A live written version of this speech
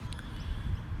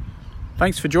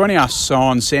Thanks for joining us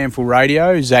on SANFL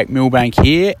Radio. Zach Milbank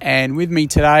here, and with me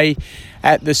today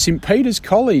at the St Peter's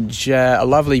College, a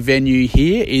lovely venue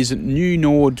here, is new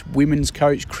Nord women's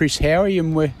coach Chris Howie,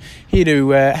 and we're here to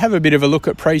have a bit of a look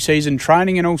at pre-season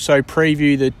training and also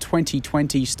preview the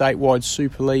 2020 statewide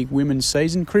Super League women's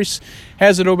season. Chris,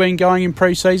 how's it all been going in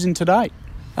pre-season today?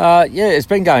 It's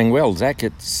been going well, Zach.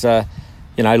 It's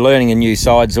learning a new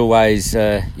side's always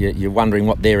you're wondering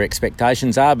what their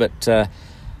expectations are, but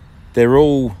they're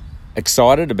all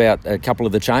excited about a couple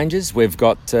of the changes. We've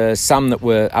got some that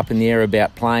were up in the air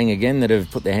about playing again that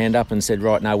have put their hand up and said,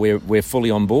 right, no, we're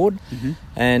fully on board. Mm-hmm.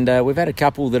 And we've had a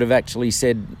couple that have actually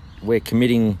said we're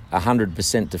committing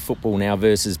 100% to football now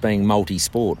versus being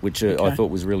multi-sport, which I thought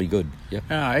was really good. Yep.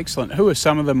 Excellent. Who are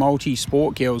some of the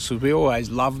multi-sport girls? Because we always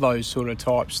love those sort of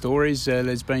type stories.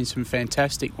 There's been some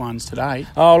fantastic ones today.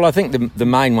 Oh, well, I think the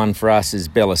main one for us is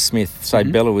Bella Smith. So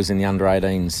Bella was in the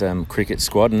under-18s cricket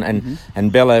squad,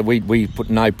 and Bella, we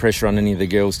put no pressure on any of the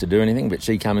girls to do anything, but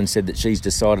she come and said that she's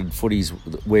decided footy's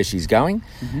where she's going,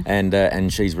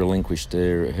 and she's relinquished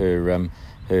her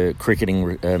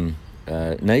cricketing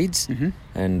needs,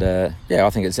 and I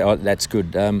think that's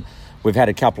good. We've had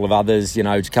a couple of others,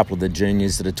 a couple of the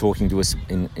juniors that are talking to us,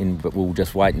 but we'll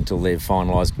just wait until they've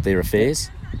finalised their affairs,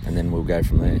 and then we'll go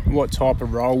from there. What type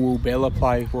of role will Bella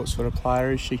play? What sort of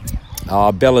player is she?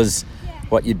 Bella's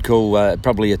what you'd call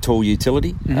probably a tall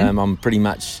utility. I could pretty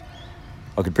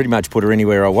much put her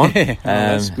anywhere I want.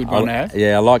 That's a good one to have.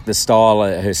 Yeah, I like her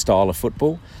style of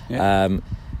football. Yeah.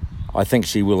 I think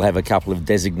she will have a couple of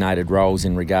designated roles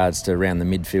in regards to around the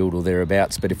midfield or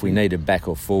thereabouts. But if we need a back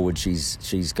or forward,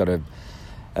 she's got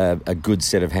a good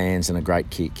set of hands and a great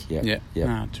kick.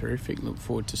 Yeah. Terrific. Look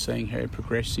forward to seeing her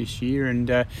progress this year.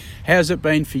 And how's it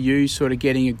been for you, sort of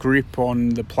getting a grip on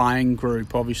the playing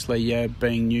group? Obviously,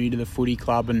 being new to the footy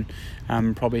club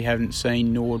and probably haven't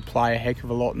seen Nord play a heck of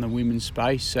a lot in the women's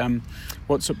space.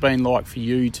 What's it been like for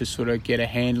you to sort of get a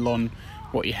handle on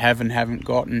what you have and haven't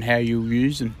got and how you'll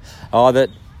use them?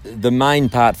 The main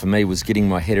part for me was getting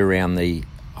my head around the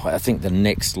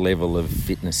next level of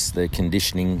fitness, the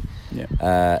conditioning.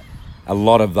 A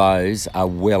lot of those are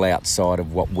well outside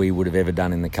of what we would have ever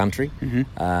done in the country.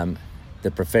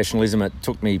 The professionalism, it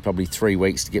took me probably 3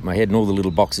 weeks to get my head, and all the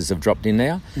little boxes have dropped in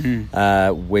now.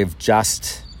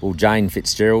 Jane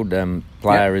Fitzgerald,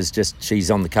 player, she's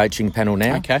on the coaching panel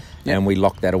now, and we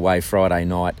locked that away Friday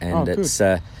night, and it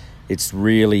was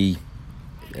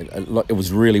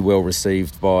really well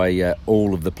received by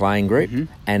all of the playing group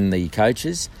and the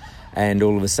coaches, and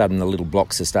all of a sudden the little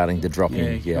blocks are starting to drop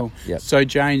in. Cool. So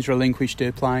Jane's relinquished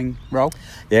her playing role?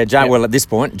 Yeah, Jane. Well, at this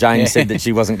point, Jane said that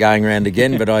she wasn't going around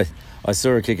again, but I saw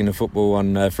her kicking the football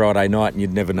on Friday night, and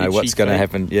you'd never know what's going to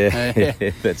happen.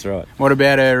 Yeah, that's right. What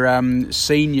about her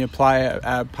senior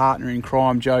player partner in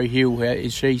crime, Jo Hill?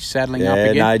 Is she saddling up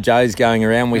again? No, Jo's going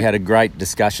around. We had a great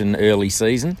discussion early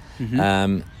season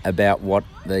about what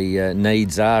the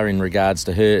needs are in regards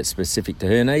to her, specific to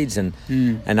her needs, and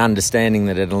understanding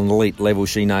that at an elite level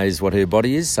she knows what her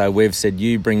body is. So we've said,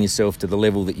 you bring yourself to the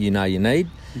level that you know you need.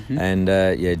 And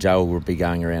Jo will be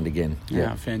going around again.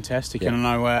 Yeah, fantastic. And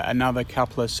I know another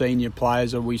couple of senior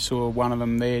players, we saw one of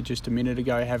them there just a minute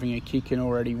ago having a kick and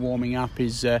already warming up,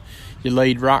 is your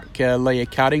lead ruck, Leah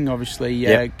Cutting,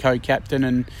 obviously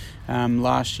co-captain, and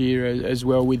last year as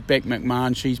well with Beck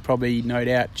McMahon. She's probably no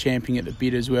doubt champing at the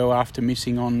bit as well after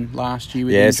missing on last year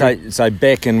with injury. So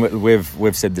Beck, and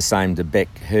we've said the same to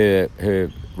Beck,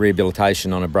 her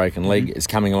rehabilitation on a broken leg is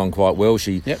coming along quite well.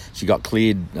 She got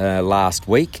cleared last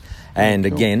week, and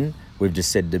again we've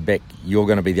just said to Beck, you're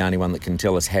going to be the only one that can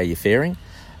tell us how you're faring,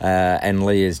 and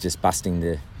Leah's just busting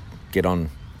to get on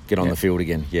the field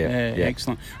again.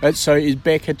 Excellent. So is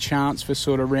Beck a chance for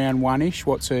sort of round one-ish?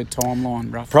 What's her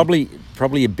timeline roughly?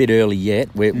 Probably a bit early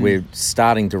yet. We're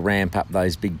starting to ramp up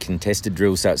those big contested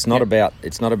drills, so it's not about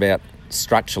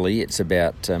structurally, it's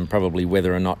about probably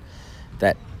whether or not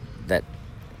that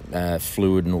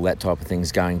fluid and all that type of thing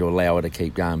is going to allow her to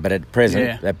keep going. But at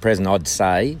present, I'd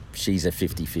say she's a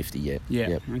 50-50 yet.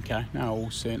 Yep. Okay. No,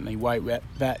 we'll certainly wait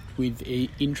that with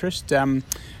interest.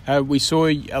 We saw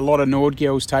a lot of Nord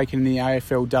girls taken in the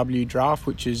AFLW draft,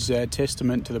 which is a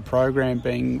testament to the program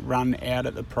being run out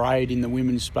at the parade in the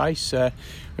women's space.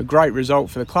 A great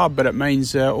result for the club, but it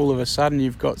means all of a sudden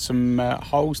you've got some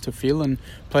holes to fill and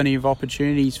plenty of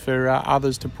opportunities for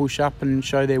others to push up and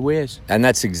show their wares. And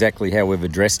that's exactly how we've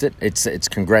addressed it. It's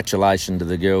congratulations to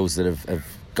the girls that have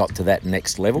got to that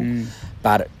next level,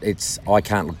 but I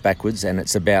can't look backwards, and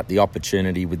it's about the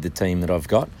opportunity with the team that I've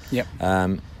got.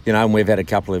 And we've had a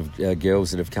couple of girls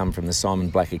that have come from the Simon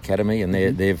Black Academy, and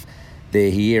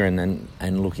they're here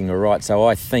and looking all right. So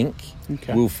I think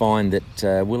we'll find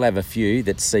that we'll have a few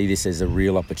that see this as a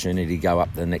real opportunity to go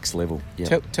up the next level.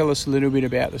 Yep. Tell us a little bit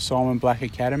about the Simon Black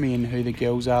Academy and who the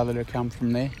girls are that have come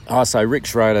from there. So Rick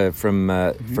Schroeder from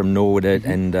Norwood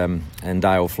and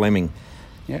Dale Fleming.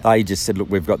 Yep. They just said, look,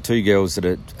 we've got 2 girls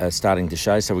that are starting to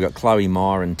show. So we've got Chloe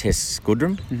Meyer and Tess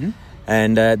Goodrum.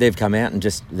 And they've come out and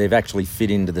they've actually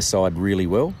fit into the side really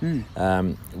well.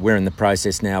 We're in the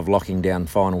process now of locking down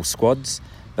final squads,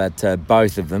 but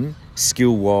both of them,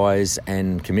 skill-wise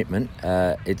and commitment,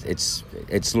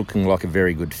 it's looking like a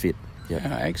very good fit. Yep.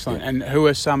 Excellent. Yep. And who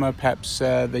are some of perhaps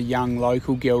the young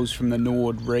local girls from the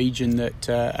Norwood region that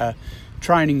are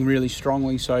training really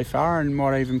strongly so far and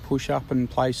might even push up and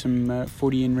play some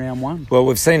footy in round 1? Well,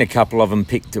 we've seen a couple of them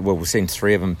picked. Well, we've seen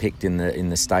 3 of them picked in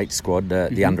the state squad,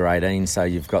 the under 18. So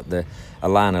you've got the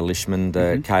Alana Lishman,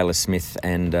 Kayla Smith,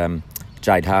 and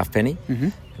Jade Halfpenny.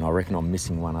 And I reckon I'm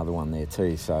missing one other one there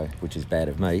too, so which is bad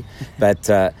of me. But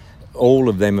all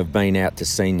of them have been out to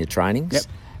senior trainings,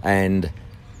 and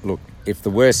look, if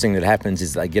the worst thing that happens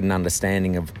is they get an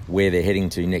understanding of where they're heading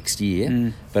to next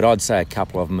year, but I'd say a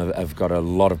couple of them have got a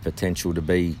lot of potential to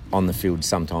be on the field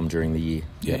sometime during the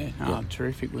year.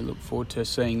 Terrific. We look forward to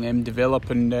seeing them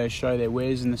develop and show their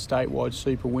wares in the statewide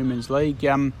Super Women's League.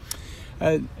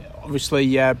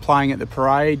 Obviously, playing at the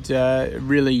Parade,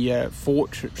 really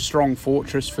strong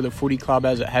fortress for the footy club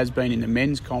as it has been in the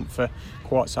men's comp for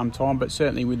quite some time, but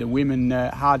certainly with the women,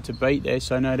 hard to beat there.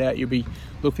 So no doubt you'll be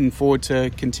looking forward to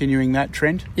continuing that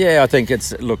trend. Yeah, I think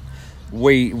it's I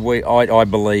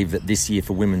believe that this year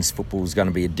for women's football is going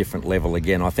to be a different level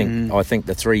again. I think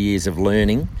the 3 years of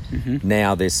learning,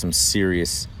 now there's some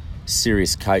serious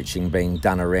coaching being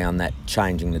done around that,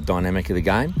 changing the dynamic of the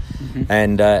game,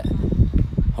 and.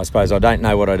 I suppose I don't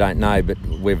know what I don't know, but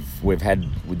we've had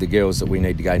with the girls that we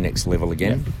need to go next level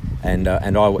again, and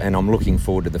I'm looking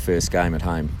forward to the first game at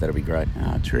home. That'll be great.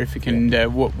 Terrific. And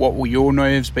what will your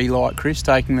nerves be like, Chris,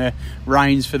 taking the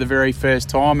reins for the very first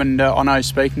time? And I know,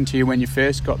 speaking to you when you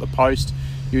first got the post,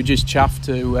 you were just chuffed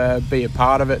to be a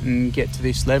part of it and get to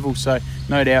this level. So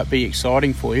no doubt be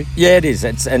exciting for you. Yeah, it is.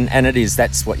 And it is.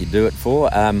 That's what you do it for.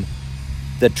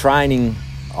 The training,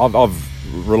 I've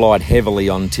relied heavily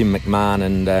on Tim McMahon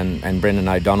and Brendan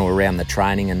O'Donnell around the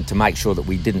training, and to make sure that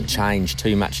we didn't change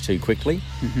too much too quickly.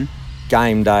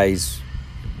 Game days,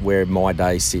 where my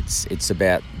day sits, it's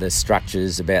about the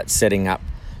structures, about setting up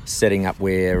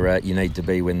where you need to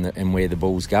be and where the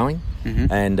ball's going.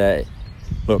 And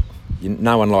look,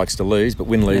 no one likes to lose, but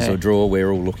win, lose or draw,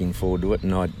 we're all looking forward to it.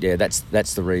 And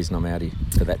that's the reason I'm out here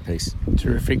for that piece.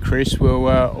 Terrific, Chris. Well,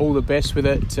 all the best with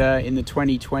it in the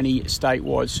 2020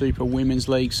 statewide Super Women's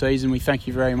League season. We thank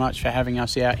you very much for having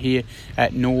us out here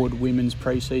at Norwood Women's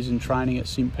pre-season training at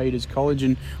St Peter's College,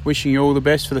 and wishing you all the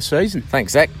best for the season.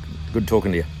 Thanks, Zach. Good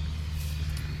talking to you.